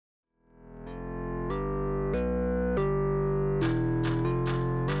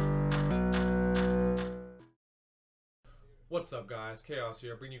What's up, guys? K-Aus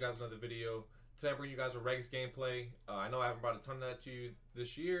here, bringing you guys another video. Today I bring you guys a Regs gameplay. I know I haven't brought a ton of that to you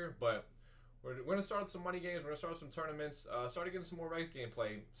this year, but we're going to start some money games, we're going to start some tournaments, start getting some more Regs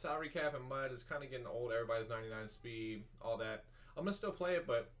gameplay. Salary cap and mud is kind of getting old, everybody's 99 speed, all that. I'm going to still play it,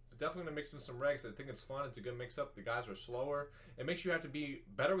 but definitely going to mix in some Regs. I think it's fun, it's a good mix-up. The guys are slower. It makes you have to be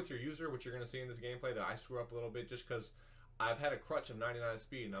better with your user, which you're going to see in this gameplay, that I screw up a little bit just because I've had a crutch of 99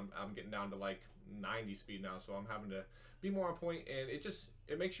 speed, and I'm getting down to like 90 speed now, so I'm having to be more on point, and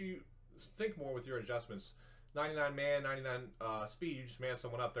it makes you think more with your adjustments. 99 man, 99 speed, you just man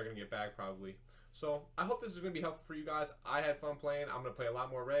someone up, they're going to get back probably. So I hope this is going to be helpful for you guys. I had fun playing. I'm going to play a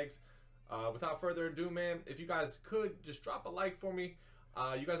lot more Regs. Without further ado, man, if you guys could just drop a like for me.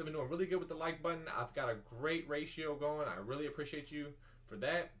 You guys have been doing really good with the like button. I've got a great ratio going. I really appreciate you for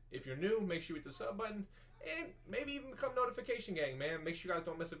that. If you're new, make sure you hit the sub button, and maybe even become notification gang, man. Make sure you guys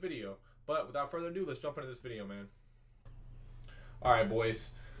don't miss a video. But without further ado, let's jump into this video, man. Alright,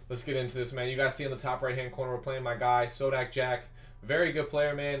 boys. Let's get into this, man. You guys see in the top right-hand corner, we're playing my guy, Sodak Jack. Very good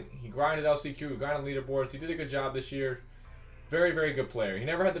player, man. He grinded LCQ, he grinded leaderboards. He did a good job this year. Very, very good player. He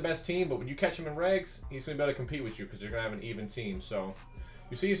never had the best team, but when you catch him in Regs, he's going to be able to compete with you because you're going to have an even team. So,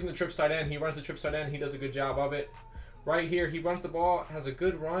 you see he's in the trips tight end. He runs the trips tight end. He does a good job of it. Right here, he runs the ball, has a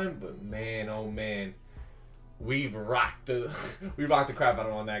good run, but man, oh man. We've rocked the crap out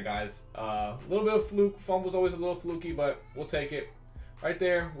of him on that, guys. A little bit of fluke. Fumble's always a little fluky, but we'll take it. Right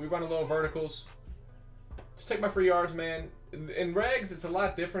there, we run a little verticals. Just take my free yards, man. In Regs, it's a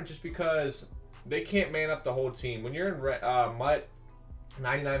lot different just because they can't man up the whole team. When you're in Mutt,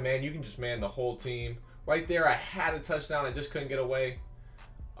 99 man, you can just man the whole team. Right there, I had a touchdown. I just couldn't get away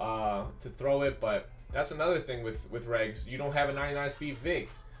to throw it, but that's another thing with Regs. You don't have a 99 speed Vig,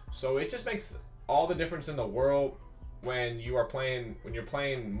 so it just makes all the difference in the world when you're playing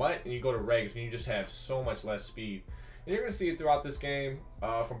Mutt and you go to Regs and you just have so much less speed. And you're going to see it throughout this game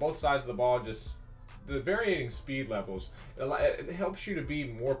from both sides of the ball, just the varying speed levels. It helps you to be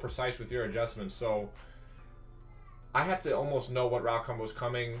more precise with your adjustments. So I have to almost know what route combo is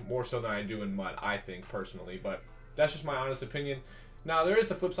coming more so than I do in Mutt, I think, personally. But that's just my honest opinion. Now, there is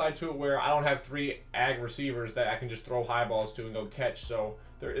the flip side to it where I don't have 3 ag receivers that I can just throw high balls to and go catch. So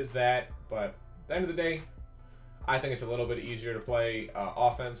there is that. But at the end of the day, I think it's a little bit easier to play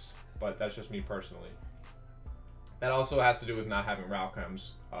offense, but that's just me personally. That also has to do with not having route chems.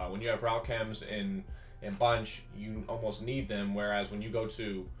 When you have route chems in bunch, you almost need them, whereas when you go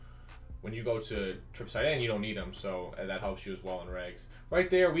to trip side end, you don't need them. So that helps you as well in Regs. Right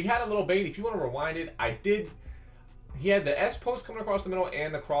there, we had a little bait. If you want to rewind it, I did. He had the S post coming across the middle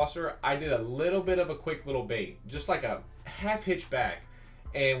and the crosser. I did a little bit of a quick little bait, just like a half hitch back.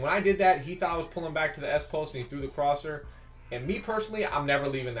 And when I did that, he thought I was pulling back to the S post and he threw the crosser. And me personally, I'm never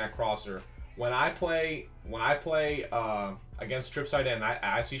leaving that crosser. When I play against trip side end,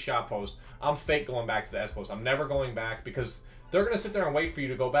 I see shot post, I'm fake going back to the S post. I'm never going back because they're gonna sit there and wait for you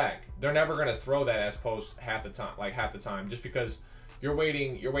to go back. They're never gonna throw that S post half the time, just because you're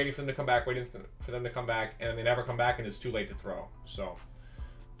waiting for them to come back, and they never come back, and it's too late to throw. So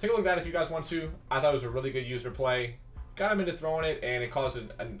take a look at that if you guys want to. I thought it was a really good user play. Got him into throwing it, and it caused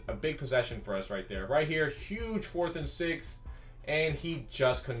a big possession for us right there. Right here, huge 4th and 6, and he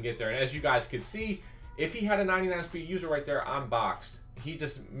just couldn't get there. And as you guys could see, if he had a 99 speed user right there, I'm boxed. He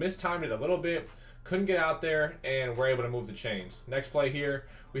just mistimed it a little bit, couldn't get out there, and we're able to move the chains. Next play here,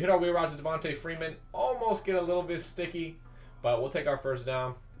 we hit our wheel route to Devontae Freeman, almost get a little bit sticky, but we'll take our first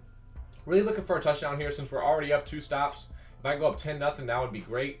down. Really looking for a touchdown here since we're already up 2 stops. If I go up 10-0, that would be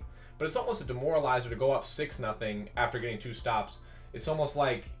great. But it's almost a demoralizer to go up 6-0 after getting 2 stops. It's almost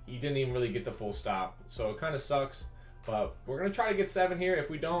like you didn't even really get the full stop. So it kind of sucks. But we're going to try to get 7 here. If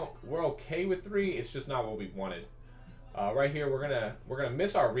we don't, we're okay with 3. It's just not what we wanted. Right here, we're gonna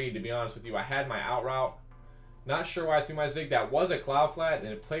miss our read, to be honest with you. I had my out route. Not sure why I threw my zig. That was a cloud flat, and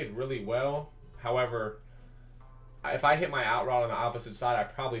it played really well. However, if I hit my out route on the opposite side, I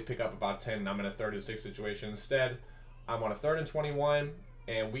probably pick up about 10, and I'm in a 3rd and 6 situation. Instead, I'm on a 3rd and 21.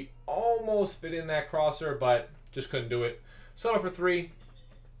 And we almost fit in that crosser, but just couldn't do it. Settle for 3.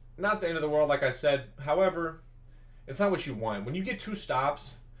 Not the end of the world, like I said. However, it's not what you want. When you get 2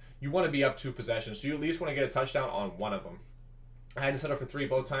 stops, you want to be up 2 possessions. So you at least want to get a touchdown on one of them. I had to settle for 3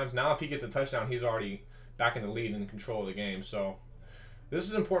 both times. Now if he gets a touchdown, he's already back in the lead and in control of the game. So this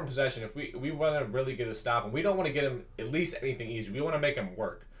is an important possession. If we want to really get a stop, and we don't want to get him at least anything easy. We want to make him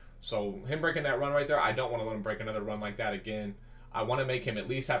work. So him breaking that run right there, I don't want to let him break another run like that again. I want to make him at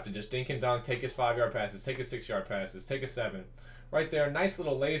least have to just dink and dunk, take his 5-yard passes, take his 6-yard passes, take a 7. Right there, nice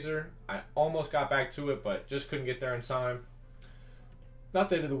little laser. I almost got back to it, but just couldn't get there in time. Not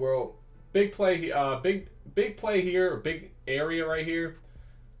the end of the world. big play, big play here, or big area right here.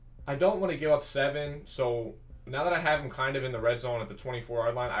 I don't want to give up 7, so now that I have him kind of in the red zone at the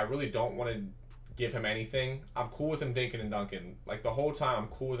 24-yard line, I really don't want to give him anything. I'm cool with him dinking and dunking. Like the whole time, I'm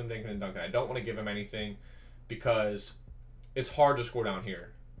cool with him dinking and dunking. I don't want to give him anything because it's hard to score down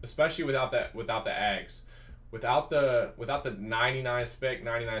here, especially without the Ags. Without the 99 spec,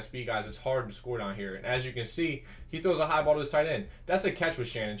 99 speed guys, it's hard to score down here. And as you can see, he throws a high ball to his tight end. That's a catch with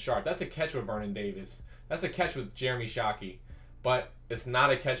Shannon Sharp. That's a catch with Vernon Davis. That's a catch with Jeremy Shockey. But it's not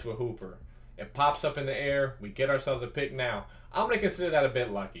a catch with Hooper. It pops up in the air. We get ourselves a pick now. I'm going to consider that a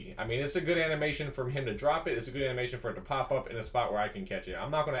bit lucky. I mean, it's a good animation for him to drop it. It's a good animation for it to pop up in a spot where I can catch it.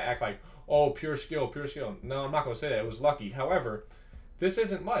 I'm not going to act like, oh, pure skill, pure skill. No, I'm not going to say that. It was lucky. However, this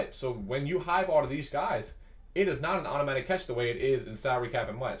isn't much. So when you high ball to these guys, it is not an automatic catch the way it is in salary cap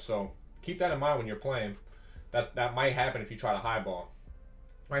and much. So keep that in mind when you're playing. That might happen if you try to high ball.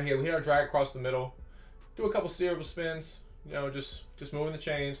 Right here, we hit our drag across the middle. Do a couple steerable spins. You know, just moving the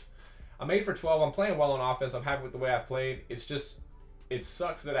chains. I'm 8 for 12. I'm playing well on offense. I'm happy with the way I've played. It's just, it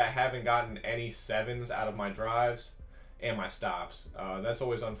sucks that I haven't gotten any 7s out of my drives and my stops. That's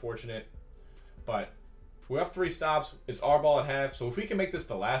always unfortunate. But we're up 3 stops. It's our ball at half. So if we can make this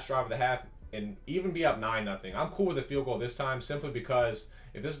the last drive of the half and even be up 9-0, I'm cool with a field goal this time simply because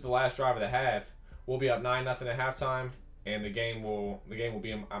if this is the last drive of the half, we'll be up 9-0 at halftime and the game will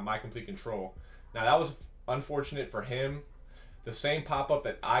be in my complete control. Now that was unfortunate for him. The same pop-up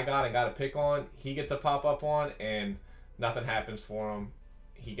that I got and got a pick on, he gets a pop-up on, and nothing happens for him.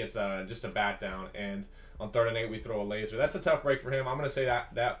 He gets just a bat down, and on 3rd and 8, we throw a laser. That's a tough break for him. I'm going to say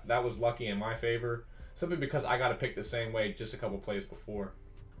that was lucky in my favor, simply because I got a pick the same way just a couple plays before.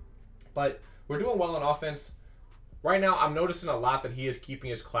 But we're doing well on offense. Right now, I'm noticing a lot that he is keeping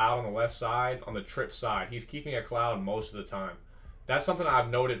his cloud on the left side, on the trip side. He's keeping a cloud most of the time. That's something I've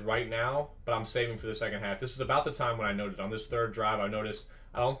noted right now, but I'm saving for the second half. This is about the time when I noted. On this 3rd drive, I noticed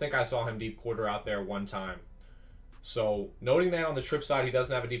I don't think I saw him deep quarter out there one time. So noting that on the trip side, he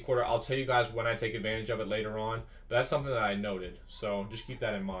doesn't have a deep quarter. I'll tell you guys when I take advantage of it later on, but that's something that I noted. So just keep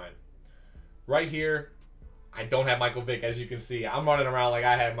that in mind. Right here, I don't have Michael Vick, as you can see. I'm running around like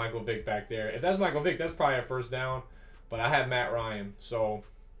I have Michael Vick back there. If that's Michael Vick, that's probably a first down, but I have Matt Ryan. So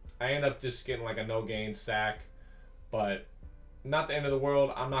I end up just getting like a no-gain sack, but not the end of the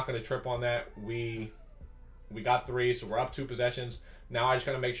world. I'm not going to trip on that. We got 3, so we're up 2 possessions. Now I just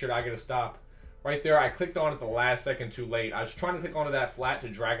got to make sure that I get a stop. Right there, I clicked on it the last second too late. I was trying to click onto that flat to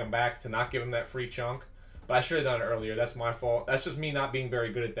drag him back, to not give him that free chunk. But I should have done it earlier. That's my fault. That's just me not being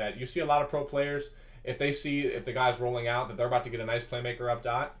very good at that. You see a lot of pro players, if the guy's rolling out, that they're about to get a nice playmaker up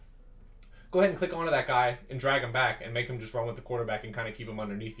dot, go ahead and click onto that guy and drag him back and make him just run with the quarterback and kind of keep him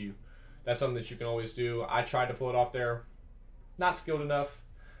underneath you. That's something that you can always do. I tried to pull it off there. Not skilled enough,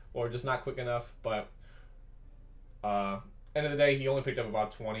 or just not quick enough, but end of the day, he only picked up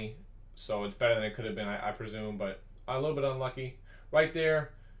about 20, so it's better than it could have been, I presume, but a little bit unlucky. Right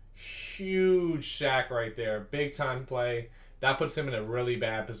there, huge sack right there, big time play. That puts him in a really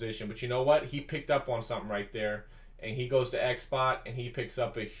bad position, but you know what? He picked up on something right there, and he goes to X spot, and he picks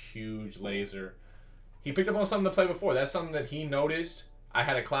up a huge laser. He picked up on something to play before. That's something that he noticed. I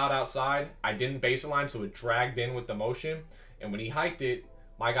had a cloud outside. I didn't baseline, so it dragged in with the motion. And when he hiked it,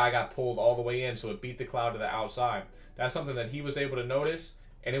 my guy got pulled all the way in, so it beat the cloud to the outside. That's something that he was able to notice,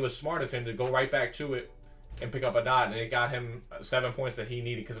 and it was smart of him to go right back to it and pick up a dot, and it got him 7 points that he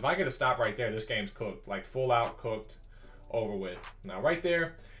needed. Because if I get a stop right there, this game's cooked. Like, full out cooked, over with. Now, right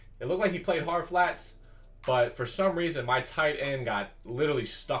there, it looked like he played hard flats, but for some reason, my tight end got literally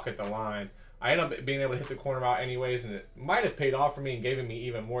stuck at the line. I ended up being able to hit the corner route anyways, and it might have paid off for me and given me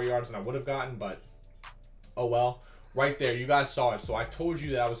even more yards than I would have gotten, but oh well. Right there, you guys saw it. So I told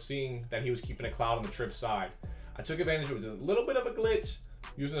you that I was seeing that he was keeping a cloud on the trip side. I took advantage of it with a little bit of a glitch,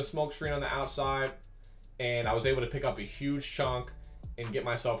 using a smoke screen on the outside, and I was able to pick up a huge chunk and get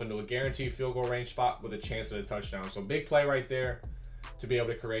myself into a guaranteed field goal range spot with a chance at a touchdown. So big play right there to be able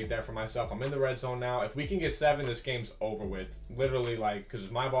to create that for myself. I'm in the red zone now. If we can get 7, this game's over with. Literally, like, because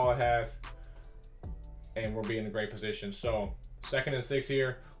it's my ball at half, and we'll be in a great position. So 2nd and 6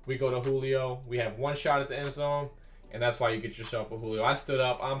 here. We go to Julio. We have 1 shot at the end zone. And that's why you get yourself a Julio. I stood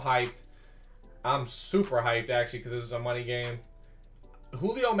up. I'm hyped. I'm super hyped, actually, because this is a money game.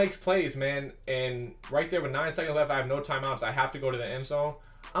 Julio makes plays, man. And right there with 9 seconds left, I have no timeouts. I have to go to the end zone.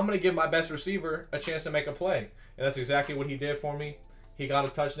 I'm going to give my best receiver a chance to make a play. And that's exactly what he did for me. He got a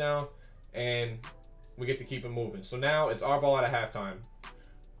touchdown, and we get to keep it moving. So now it's our ball at a halftime.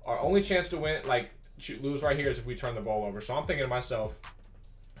 Our only chance to win, like, lose right here is if we turn the ball over. So I'm thinking to myself,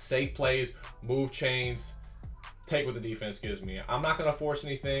 safe plays, move chains, take what the defense gives me. I'm not going to force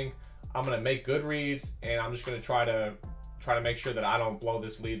anything. I'm gonna make good reads, and I'm just gonna try to make sure that I don't blow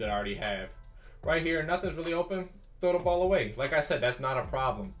this lead that I already have. Right here, nothing's really open. Throw the ball away. Like I said, that's not a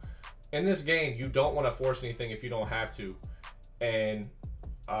problem. In this game, you don't want to force anything if you don't have to. And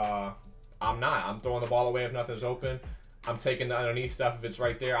I'm not. I'm throwing the ball away if nothing's open. I'm taking the underneath stuff if it's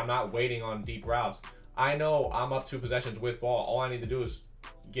right there. I'm not waiting on deep routes. I know I'm up 2 possessions with ball. All I need to do is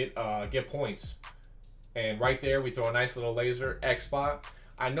get points. And right there, we throw a nice little laser X spot.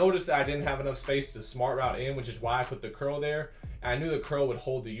 I noticed that I didn't have enough space to smart route in, which is why I put the curl there. And I knew the curl would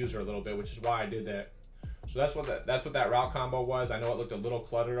hold the user a little bit, which is why I did that. So that's what that route combo was. I know it looked a little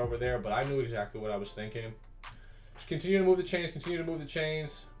cluttered over there, but I knew exactly what I was thinking. Just continue to move the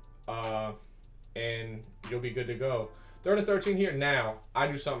chains, and you'll be good to go. 3rd and 13 here. Now, I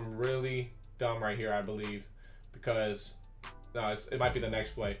do something really dumb right here, I believe, because it might be the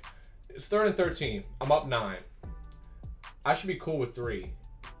next play. It's 3rd and 13. I'm up 9. I should be cool with 3.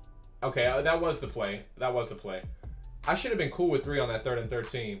 Okay, that was the play. I should have been cool with 3 on that 3rd and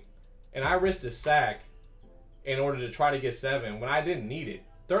 13. And I risked a sack in order to try to get 7 when I didn't need it.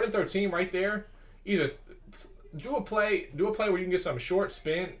 3rd and 13 right there. Either do a play where you can get some short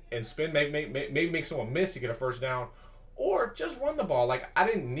spin, maybe make someone miss to get a first down, or just run the ball. Like, I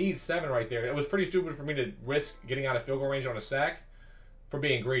didn't need 7 right there. It was pretty stupid for me to risk getting out of field goal range on a sack for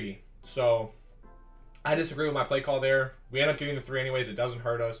being greedy. So I disagree with my play call there. We end up getting the 3 anyways. It doesn't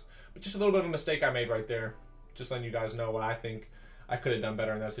hurt us. But just a little bit of a mistake I made right there. Just letting you guys know what I think I could have done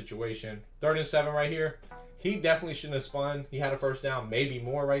better in that situation. 3rd and 7 right here. He definitely shouldn't have spun. He had a first down, maybe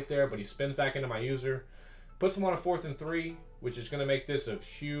more right there, but he spins back into my user. Puts him on a 4th and 3, which is going to make this a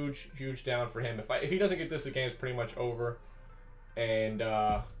huge, huge down for him. If he doesn't get this, the game's pretty much over. And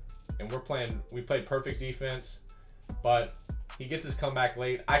we played perfect defense, but he gets his comeback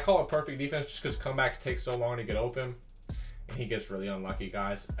late. I call it perfect defense just because comebacks take so long to get open, and he gets really unlucky,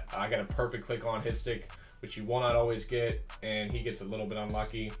 guys. I got a perfect click on hit stick, which you will not always get, and he gets a little bit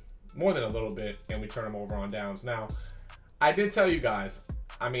unlucky, more than a little bit, and we turn him over on downs. Now, I did tell you guys,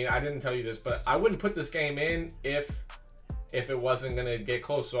 I mean, I didn't tell you this, but I wouldn't put this game in if it wasn't going to get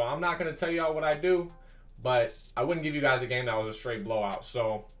close. So I'm not going to tell y'all what I do, but I wouldn't give you guys a game that was a straight blowout.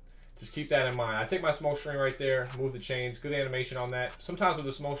 So just keep that in mind. I take my smoke screen right there, move the chains, good animation on that. Sometimes with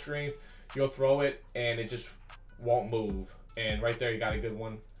the smoke screen, you'll throw it and it just won't move. And right there, you got a good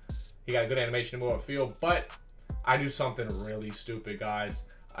one. He got a good animation to move upfield, but I do something really stupid, guys.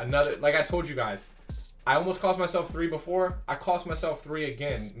 Like I told you guys, I almost cost myself 3 before. I cost myself 3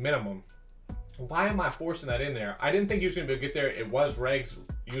 again, minimum. Why am I forcing that in there? I didn't think he was going to be able to get there. It was Regs.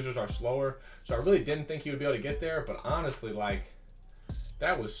 Users are slower. So I really didn't think he would be able to get there. But honestly, like,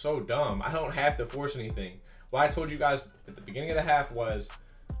 that was so dumb. I don't have to force anything. What I told you guys at the beginning of the half was,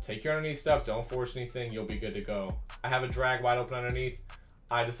 take your underneath stuff. Don't force anything. You'll be good to go. I have a drag wide open underneath.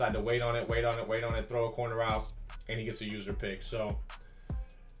 I decide to wait on it, throw a corner out, and he gets a user pick. So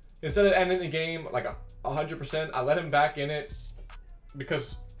instead of ending the game like 100%, I let him back in it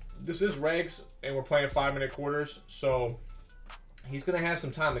because this is Regs and we're playing 5-minute quarters. So he's gonna have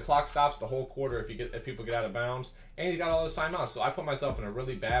some time. The clock stops the whole quarter if people get out of bounds, and he's got all his timeouts. So I put myself in a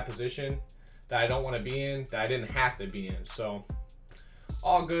really bad position that I don't want to be in, that I didn't have to be in. So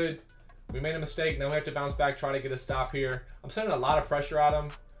all good. We made a mistake. Now we have to bounce back, try to get a stop here. I'm sending a lot of pressure at him.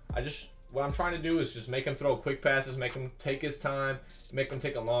 What I'm trying to do is just make him throw quick passes, make him take his time, make him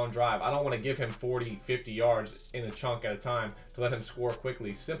take a long drive. I don't want to give him 40, 50 yards in a chunk at a time to let him score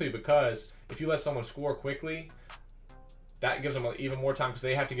quickly, simply because if you let someone score quickly, that gives them even more time because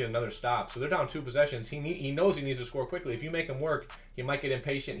they have to get another stop. So they're down 2 possessions. He knows he needs to score quickly. If you make him work, he might get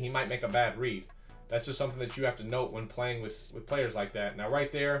impatient. He might make a bad read. That's just something that you have to note when playing with players like that. Now right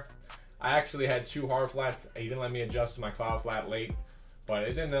there, I actually had 2 hard flats. He didn't let me adjust to my cloud flat late, but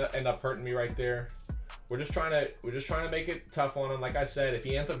it didn't end up hurting me right there. We're just trying to make it tough on him. Like I said, if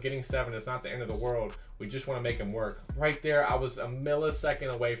he ends up getting 7, it's not the end of the world. We just want to make him work. Right there, I was a millisecond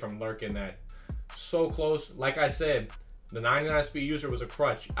away from lurking that. So close. Like I said, the 99 speed user was a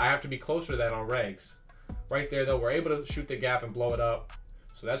crutch. I have to be closer to that on Regs. Right there, though, we're able to shoot the gap and blow it up.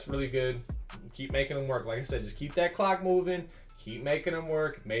 So that's really good. Keep making him work. Like I said, just keep that clock moving. Keep making him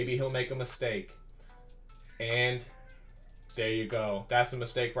work. Maybe he'll make a mistake. And there you go. That's a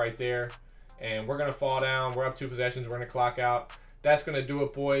mistake right there. And we're going to fall down. We're up 2 possessions. We're going to clock out. That's going to do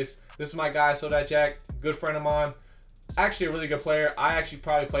it, boys. This is my guy, So That Jack. Good friend of mine. Actually a really good player. I actually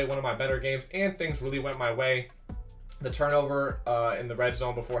probably played one of my better games, and things really went my way. The turnover in the red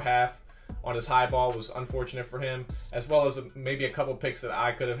zone before half on his high ball was unfortunate for him, as well as maybe a couple picks that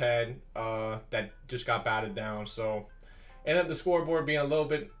I could have had that just got batted down. So ended up the scoreboard being a little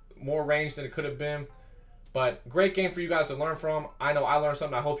bit more range than it could have been. But great game for you guys to learn from. I know I learned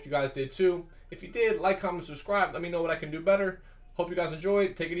something. I hope you guys did too. If you did, like, comment, subscribe. Let me know what I can do better. Hope you guys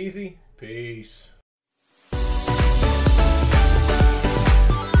enjoyed. Take it easy. Peace.